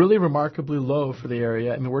really remarkably low for the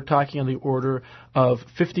area. I mean, we're talking on the order of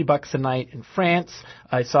 $50 a night in France.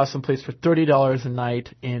 I saw some place for $30 a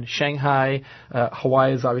night in Shanghai.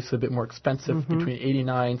 Hawaii is obviously a bit more expensive, between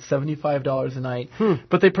 $89, $75 a night.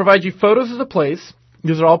 But they provide you photos of the place.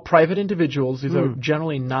 These are all private individuals. These are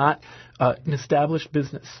generally not an established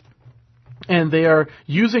business. And they are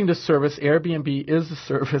using the service. Airbnb is the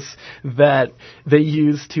service that they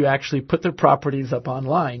use to actually put their properties up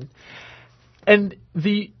online. And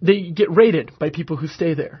they get rated by people who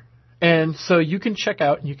stay there. And so you can check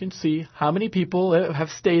out and you can see how many people have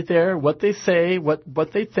stayed there, what they say, what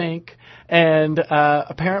they think. And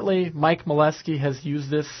apparently Mike Molesky has used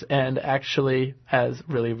this and actually has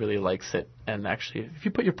really, really likes it. And actually, have you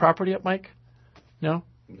put your property up, Mike? No?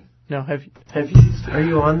 No, have you? Are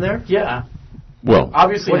you on there? Yeah. Well,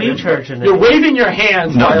 obviously, what are you charging? You're waving your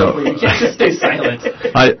hands wildly. You can't just stay silent.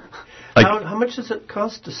 How much does it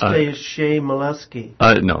cost to stay as Shea Molesky?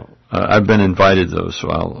 No, I've been invited though,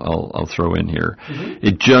 so I'll throw in here.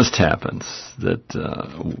 It just happens that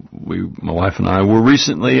my wife and I were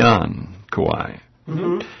recently on Kauai.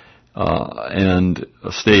 And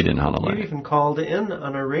stayed in Hanalei. You even called in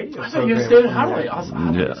on our radio program. You stayed in Hanalei.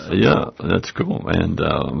 Awesome. Yeah, that's cool. And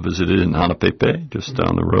visited in Hanapepe, just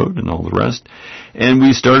down the road, and all the rest. And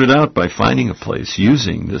we started out by finding a place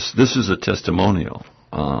using this. This is a testimonial.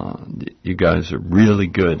 You guys are really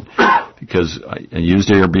good because I used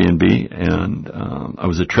Airbnb, and I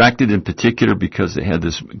was attracted in particular because they had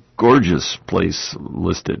this gorgeous place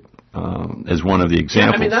listed. As one of the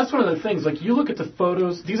examples. Yeah, I mean, that's one of the things. Like, you look at the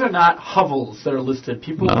photos. These are not hovels that are listed.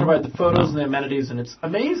 People provide the photos and the amenities, and it's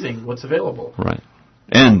amazing what's available. Right.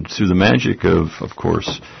 And through the magic of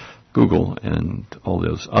course, Google and all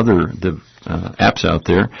those other apps out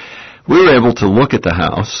there, we were able to look at the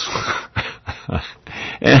house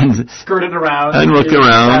and skirt it around and look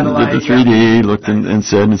around, did the 3D, looked and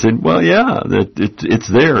said, well, yeah, that it's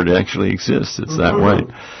there. It actually exists. It's that way.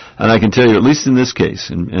 And I can tell you, at least in this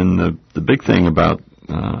case, and the big thing about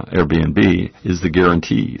Airbnb is the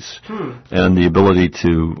guarantees and the ability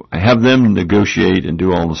to have them negotiate and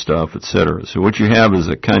do all the stuff, etc. So what you have is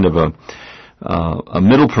a kind of a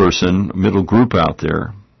middle group out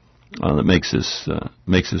there that makes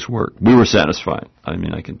this work. We were satisfied. I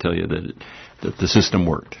mean, I can tell you that the system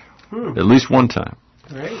worked at least one time.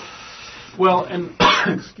 Great. Well, and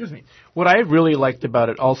excuse me, what I really liked about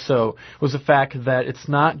it also was the fact that it's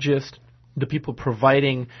not just the people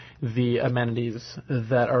providing the amenities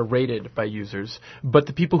that are rated by users, but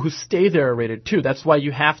the people who stay there are rated too. That's why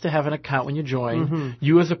you have to have an account when you join.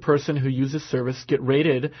 You as a person who uses service get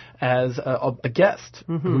rated as a guest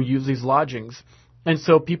who use these lodgings. And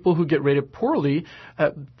so people who get rated poorly,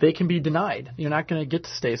 they can be denied. You're not going to get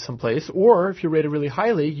to stay someplace. Or if you're rated really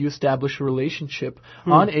highly, you establish a relationship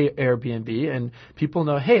on Airbnb, and people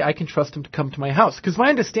know, hey, I can trust him to come to my house. Because my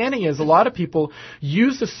understanding is a lot of people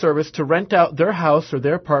use the service to rent out their house or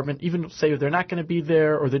their apartment, even say they're not going to be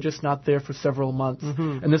there or they're just not there for several months.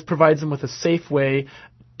 And this provides them with a safe way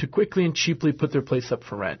to quickly and cheaply put their place up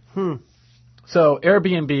for rent. So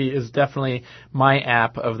Airbnb is definitely my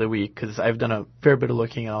app of the week because I've done a fair bit of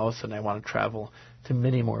looking, and all of a sudden I want to travel to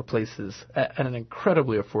many more places at an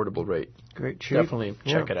incredibly affordable rate. Great cheap. Definitely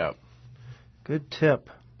check it out. Good tip.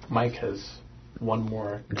 Mike has one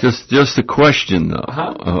more. Just a question though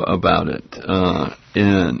about it,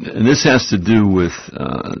 and this has to do with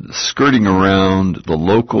skirting around the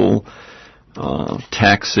local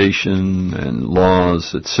taxation and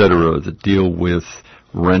laws, etc., that deal with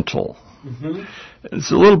rental.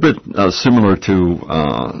 It's a little bit similar to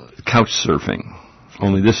couch surfing,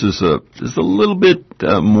 only this is a little bit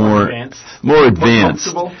more advanced. More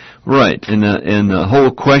comfortable. Right, and the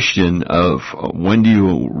whole question of when do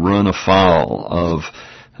you run afoul of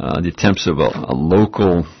the attempts of a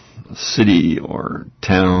local city or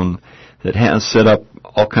town that has set up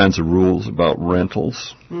all kinds of rules about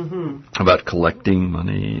rentals, about collecting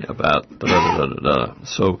money, about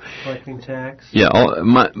So collecting tax. Yeah,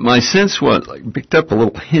 my sense was I picked up a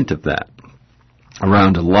little hint of that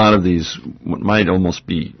around a lot of these what might almost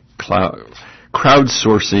be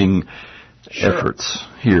crowdsourcing efforts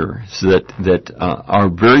here, so that are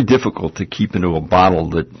very difficult to keep into a bottle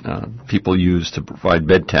that people use to provide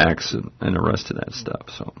bed tax and the rest of that stuff.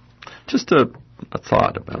 So just a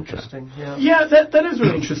thought about interesting, that. Yeah, that is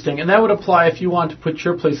really interesting, and that would apply if you want to put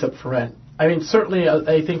your place up for rent. I mean, certainly,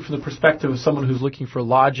 I think from the perspective of someone who's looking for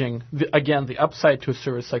lodging, again, the upside to a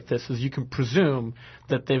service like this is you can presume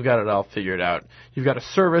that they've got it all figured out. You've got a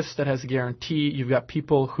service that has a guarantee. You've got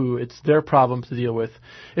people who it's their problem to deal with.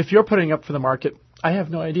 If you're putting up for the market, I have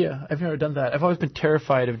no idea. I've never done that. I've always been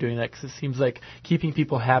terrified of doing that because it seems like keeping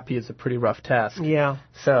people happy is a pretty rough task. Yeah.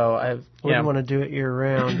 So I wouldn't want to do it year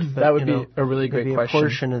round. That would be a really great question. A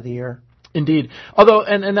portion of the year. Indeed. Although,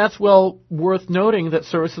 and that's well worth noting that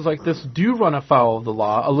services like this do run afoul of the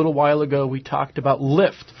law. A little while ago, we talked about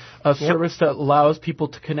Lyft, a service that allows people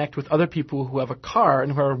to connect with other people who have a car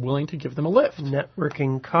and who are willing to give them a lift.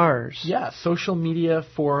 Networking cars. Yeah, social media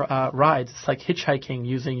for rides. It's like hitchhiking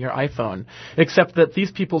using your iPhone, except that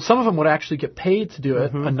these people, some of them would actually get paid to do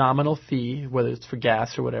it, a nominal fee, whether it's for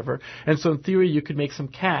gas or whatever. And so in theory, you could make some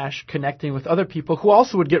cash connecting with other people who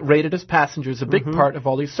also would get rated as passengers. A big part of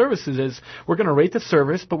all these services is we're going to rate the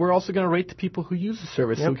service, but we're also going to rate the people who use the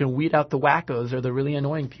service so we can weed out the wackos or the really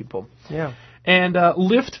annoying people. Yeah. And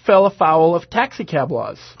Lyft fell afoul of taxi cab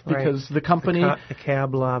laws because the company... The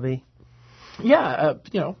cab lobby. Yeah,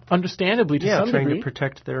 understandably to some degree. Trying to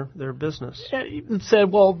protect their business. Yeah, even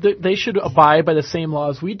said, well, they should abide by the same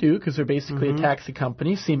laws we do because they're basically a taxi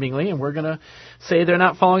company, seemingly, and we're going to say they're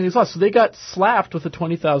not following these laws. So they got slapped with a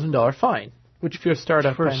 $20,000 fine, which if you're a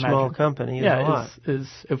startup, for a small company is a lot. Is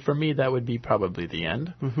for me, that would be probably the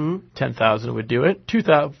end. $10,000 would do it.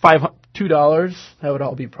 $2, that would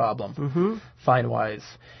all be problem, fine-wise.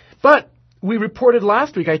 But we reported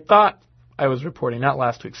last week, I thought I was reporting, not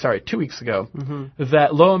last week, sorry, 2 weeks ago,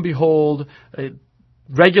 that lo and behold,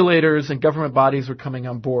 regulators and government bodies were coming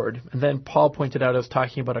on board. And then Paul pointed out I was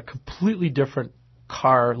talking about a completely different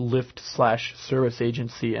car lift/service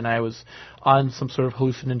agency, and I was on some sort of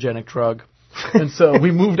hallucinogenic drug. And so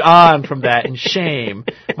we moved on from that in shame.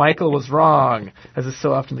 Michael was wrong, as is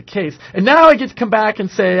so often the case. And now I get to come back and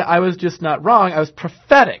say I was just not wrong. I was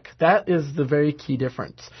prophetic. That is the very key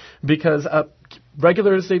difference. Because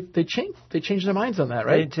regulators, they changed their minds on that,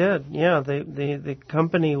 right? They did, yeah. The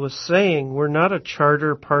company was saying we're not a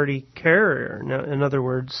charter party carrier. No, in other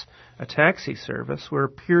words, a taxi service. We're a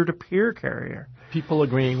peer-to-peer carrier. People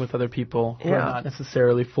agreeing with other people who are not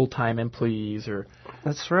necessarily full-time employees or...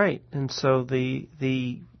 That's right. And so the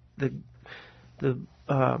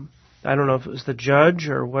I don't know if it was the judge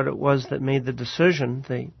or what it was that made the decision.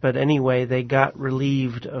 But anyway, they got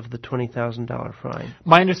relieved of the $20,000 fine.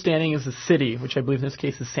 My understanding is the city, which I believe in this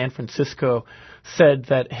case is San Francisco, said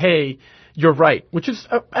that, hey, you're right, which is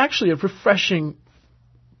actually a refreshing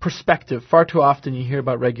perspective. Far too often you hear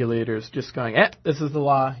about regulators just going, this is the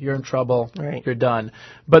law, you're in trouble, right. You're done.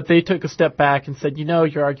 But they took a step back and said,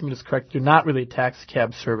 your argument is correct. You're not really a taxi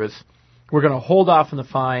cab service. We're going to hold off on the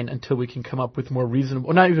fine until we can come up with more reasonable,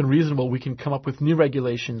 or not even reasonable, we can come up with new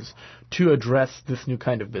regulations to address this new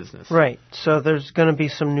kind of business. Right. So there's going to be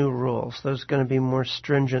some new rules. There's going to be more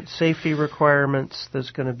stringent safety requirements.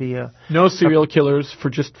 There's going to be no serial killers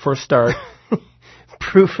for a start.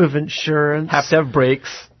 Proof of insurance. Have to have brakes.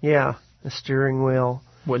 Yeah. A steering wheel.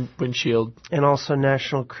 Windshield. And also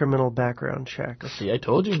national criminal background checks. See, I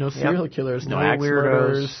told you, no serial killers, no axe weirdos,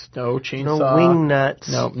 murders, no chainsaw. No wing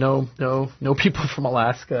nuts. No people from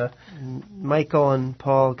Alaska. Michael and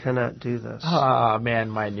Paul cannot do this. Ah, man,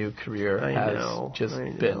 my new career has just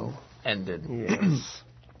been ended. Yes.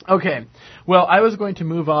 Okay. Well, I was going to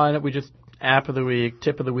move on. We just app of the week,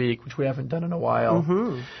 tip of the week, which we haven't done in a while.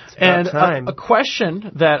 Mm-hmm. And a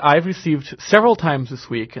question that I've received several times this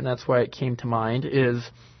week, and that's why it came to mind, is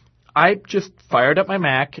I just fired up my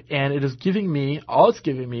Mac, and all it's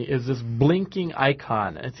giving me is this blinking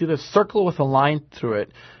icon. It's either a circle with a line through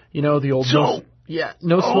it, the old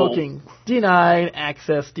no smoking, denied,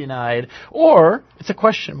 access denied, or it's a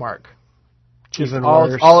question mark. Even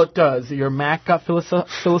worse. All it does. Your Mac got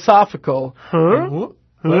philosophical. Huh?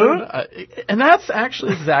 And that's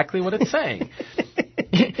actually exactly what it's saying.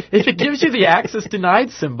 If it gives you the access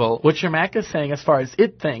denied symbol, what your Mac is saying as far as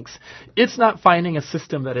it thinks, it's not finding a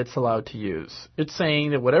system that it's allowed to use. It's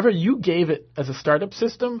saying that whatever you gave it as a startup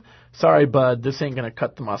system, sorry, bud, this ain't going to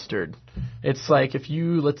cut the mustard. It's like if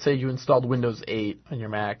let's say you installed Windows 8 on your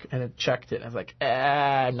Mac and it checked it and it's like,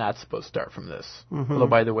 I'm not supposed to start from this. Mm-hmm. Although,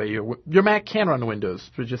 by the way, your Mac can run Windows,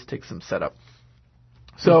 but it just takes some setup.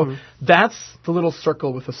 So that's the little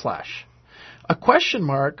circle with a slash. A question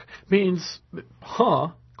mark means,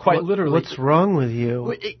 quite literally. What's wrong with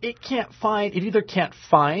you? It either can't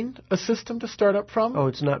find a system to start up from. Oh,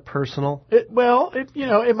 it's not personal? It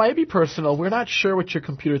might be personal. We're not sure what your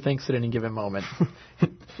computer thinks at any given moment.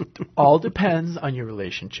 It all depends on your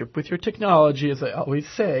relationship with your technology. As I always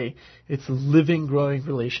say, it's a living, growing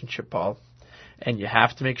relationship, Paul. And you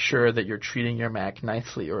have to make sure that you're treating your Mac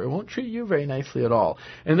nicely, or it won't treat you very nicely at all.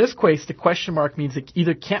 In this case, the question mark means it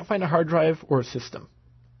either can't find a hard drive or a system.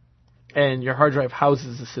 And your hard drive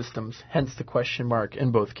houses the systems, hence the question mark in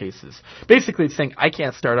both cases. Basically, it's saying, I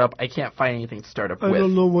can't start up, I can't find anything to start up with. I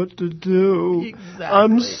don't know what to do. Exactly.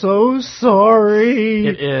 I'm so sorry.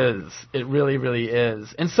 It is. It really, really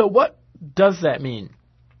is. And so what does that mean?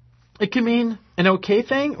 It can mean an okay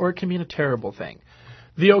thing, or it can mean a terrible thing.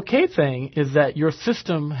 The okay thing is that your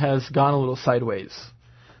system has gone a little sideways.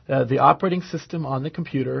 The operating system on the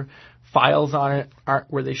computer, files on it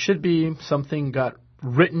aren't where they should be. Something got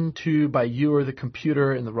written to by you or the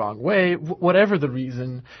computer in the wrong way. Whatever the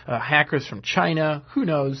reason, hackers from China, who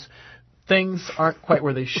knows, things aren't quite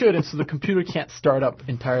where they should, and so the computer can't start up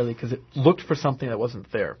entirely because it looked for something that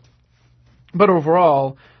wasn't there. But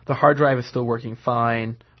overall, the hard drive is still working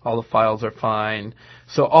fine. All the files are fine.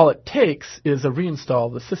 So all it takes is a reinstall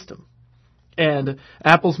of the system. And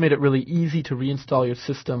Apple's made it really easy to reinstall your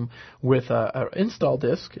system with an install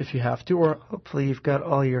disk if you have to. Or hopefully you've got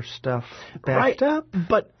all your stuff backed up.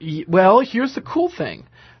 But, well, here's the cool thing.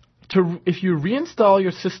 If you reinstall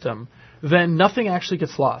your system, then nothing actually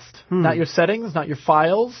gets lost. Not your settings, not your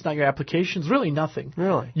files, not your applications, really nothing.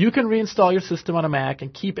 Really? You can reinstall your system on a Mac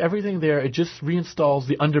and keep everything there. It just reinstalls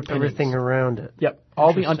the underpinnings. Everything around it. Yep.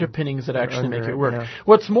 All the underpinnings that actually make it work. Yeah.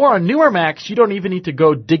 What's more, on newer Macs, you don't even need to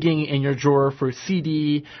go digging in your drawer for a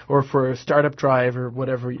CD or for a startup drive or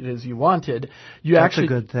whatever it is you wanted. That's a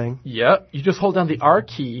good thing. Yep. You just hold down the R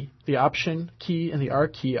key, the Option key and the R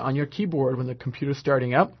key on your keyboard when the computer's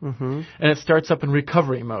starting up, and it starts up in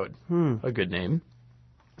recovery mode. A good name.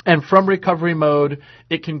 And from recovery mode,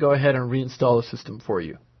 it can go ahead and reinstall the system for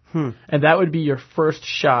you. And that would be your first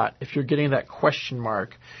shot if you're getting that question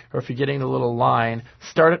mark or if you're getting the little line.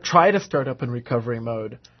 Try to start up in recovery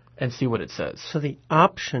mode and see what it says. So the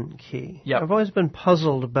Option key. Yep. I've always been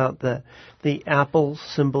puzzled about the Apple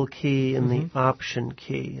symbol key and the Option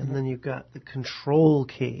key, and then you've got the Control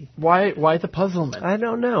key. Why the puzzlement? I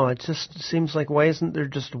don't know. It just seems like, why isn't there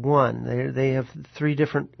just one? They have three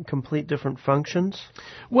complete different functions.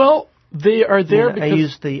 Well, they are there because I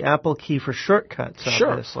use the Apple key for shortcuts,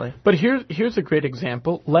 obviously. Sure. But here's a great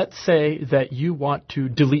example. Let's say that you want to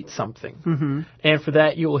delete something. And for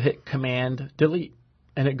that, you will hit Command Delete,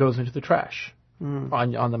 and it goes into the trash.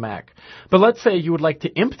 on the Mac. But let's say you would like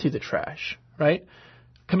to empty the trash, right?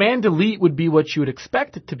 Command delete would be what you would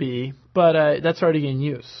expect it to be, but that's already in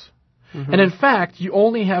use. And in fact, you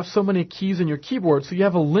only have so many keys in your keyboard, so you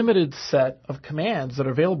have a limited set of commands that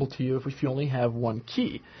are available to you if you only have one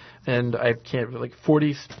key. And I can't, like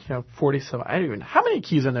 40, 47, I don't even, how many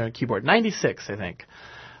keys are there on a keyboard? 96, I think.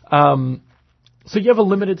 So you have a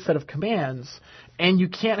limited set of commands, and you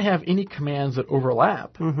can't have any commands that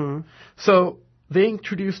overlap. So they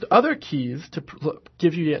introduced other keys to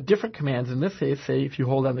give you different commands. In this case, say if you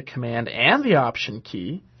hold down the command and the option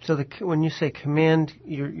key. So when you say command,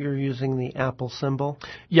 you're using the Apple symbol?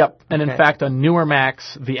 Yep. And in fact, on newer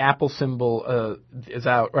Macs, the Apple symbol is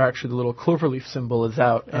out, or actually the little cloverleaf symbol is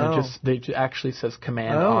out, and it actually says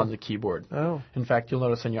command on the keyboard. In fact, you'll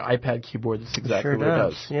notice on your iPad keyboard, that's exactly what it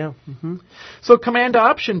does. Yeah. So command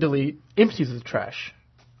option delete empties the trash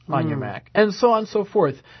on your Mac, and so on and so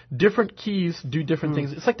forth. Different keys do different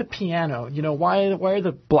things. It's like the piano. You know, why are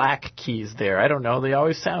the black keys there? I don't know. They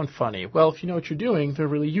always sound funny. Well, if you know what you're doing, they're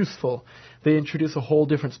really useful. They introduce a whole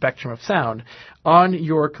different spectrum of sound. On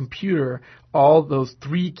your computer, all those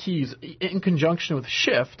three keys, in conjunction with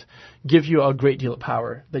Shift, give you a great deal of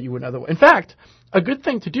power that you wouldn't otherwise. In fact, a good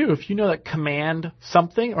thing to do, if you know that command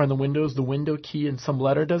something, or in the Windows, the window key in some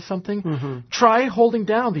letter does something, try holding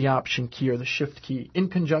down the option key or the shift key in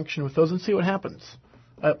conjunction with those and see what happens.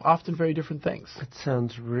 Often very different things. It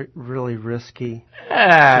sounds really risky. You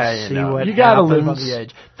got to live on the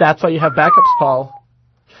edge. That's why you have backups, Paul.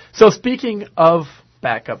 So speaking of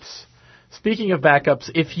backups,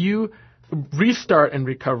 if you restart in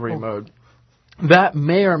recovery mode, that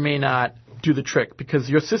may or may not do the trick, because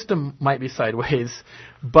your system might be sideways,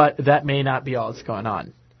 but that may not be all that's going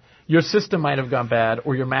on. Your system might have gone bad,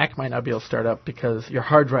 or your Mac might not be able to start up because your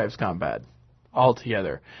hard drive's gone bad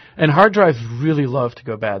altogether. And hard drives really love to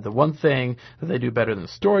go bad. The one thing that they do better than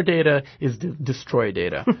store data is destroy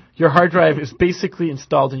data. Your hard drive is basically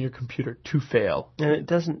installed in your computer to fail. And it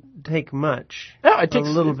doesn't take much. No, it takes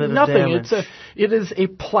a little bit nothing. Of damage. It is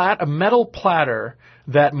a metal platter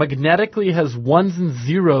that magnetically has ones and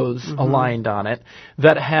zeros aligned on it,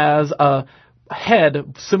 that has a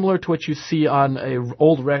head similar to what you see on a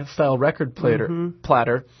old style record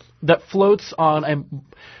platter that floats on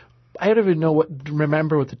I don't even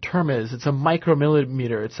remember what the term is. It's a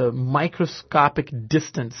micromillimeter. It's a microscopic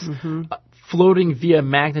distance floating via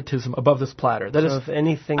magnetism above this platter. If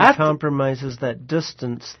anything compromises that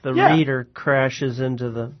distance, the reader crashes into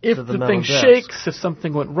the metal thing disc. shakes, if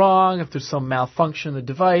something went wrong, if there's some malfunction in the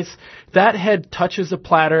device, that head touches the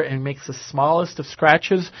platter and makes the smallest of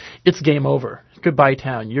scratches, it's game over. Goodbye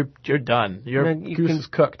town. You're done. Your goose is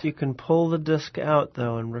cooked. You can pull the disk out,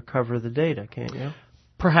 though, and recover the data, can't you?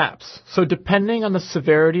 Perhaps. So depending on the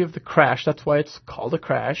severity of the crash, that's why it's called a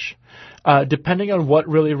crash, depending on what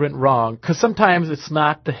really went wrong, because sometimes it's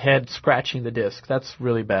not the head scratching the disk. That's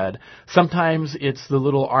really bad. Sometimes it's the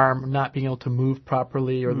little arm not being able to move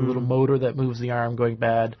properly, or the little motor that moves the arm going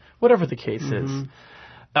bad, whatever the case is.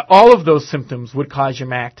 All of those symptoms would cause your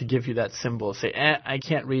Mac to give you that symbol, say, I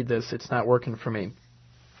can't read this, it's not working for me.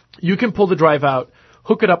 You can pull the drive out,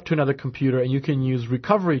 hook it up to another computer, and you can use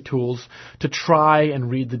recovery tools to try and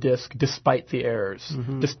read the disk despite the errors.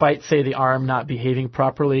 Despite, say, the ARM not behaving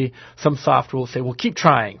properly, some software will say, well, keep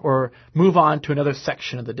trying, or move on to another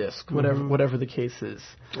section of the disk, whatever the case is.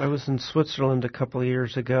 I was in Switzerland a couple of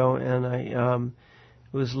years ago, and it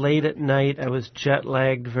was late at night. I was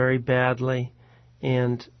jet-lagged very badly,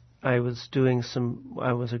 and I was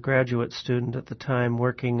a graduate student at the time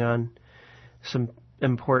working on some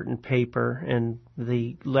important paper, and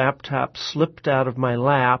the laptop slipped out of my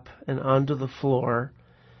lap and onto the floor,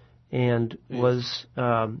 and was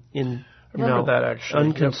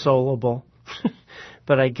unconsolable.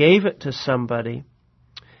 But I gave it to somebody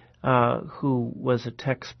who was a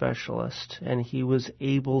tech specialist, and he was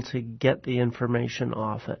able to get the information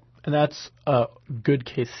off it. And that's a good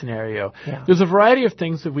case scenario. Yeah. There's a variety of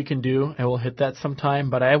things that we can do, and we'll hit that sometime,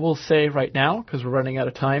 but I will say right now, because we're running out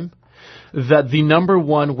of time, that the number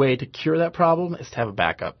one way to cure that problem is to have a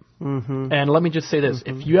backup. And let me just say this.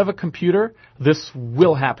 If you have a computer, this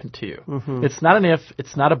will happen to you. It's not an if,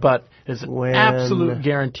 it's not a but, it's an absolute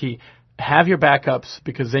guarantee. Have your backups,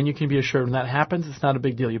 because then you can be assured when that happens, it's not a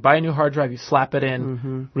big deal. You buy a new hard drive, you slap it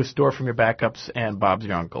in, restore from your backups, and Bob's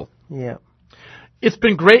your uncle. Yeah. It's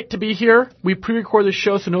been great to be here. We pre-recorded the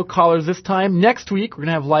show, so no callers this time. Next week, we're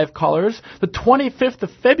going to have live callers. The 25th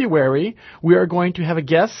of February, we are going to have a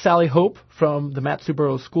guest, Sally Hope, from the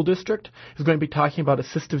Matsuboro School District, who's going to be talking about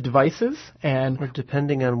assistive devices. Or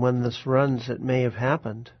depending on when this runs, it may have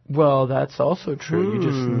happened. Well, that's also true. You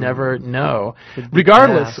just never know.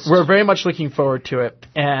 Regardless, we're very much looking forward to it.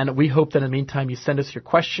 And we hope that in the meantime, you send us your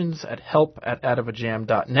questions at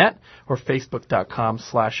help@outofajam.net or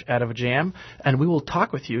facebook.com/outofajam. And we will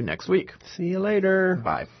talk with you next week. See you later.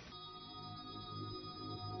 Bye.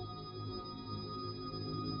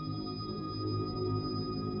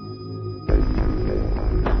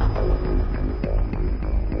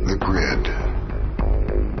 The grid.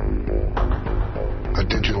 A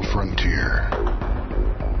digital frontier.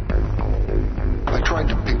 I tried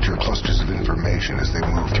to picture clusters of information as they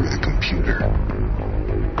move through the computer.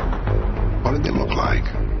 What did they look like?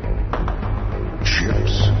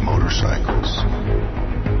 Ships, motorcycles?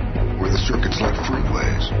 Were the circuits like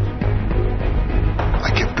freeways?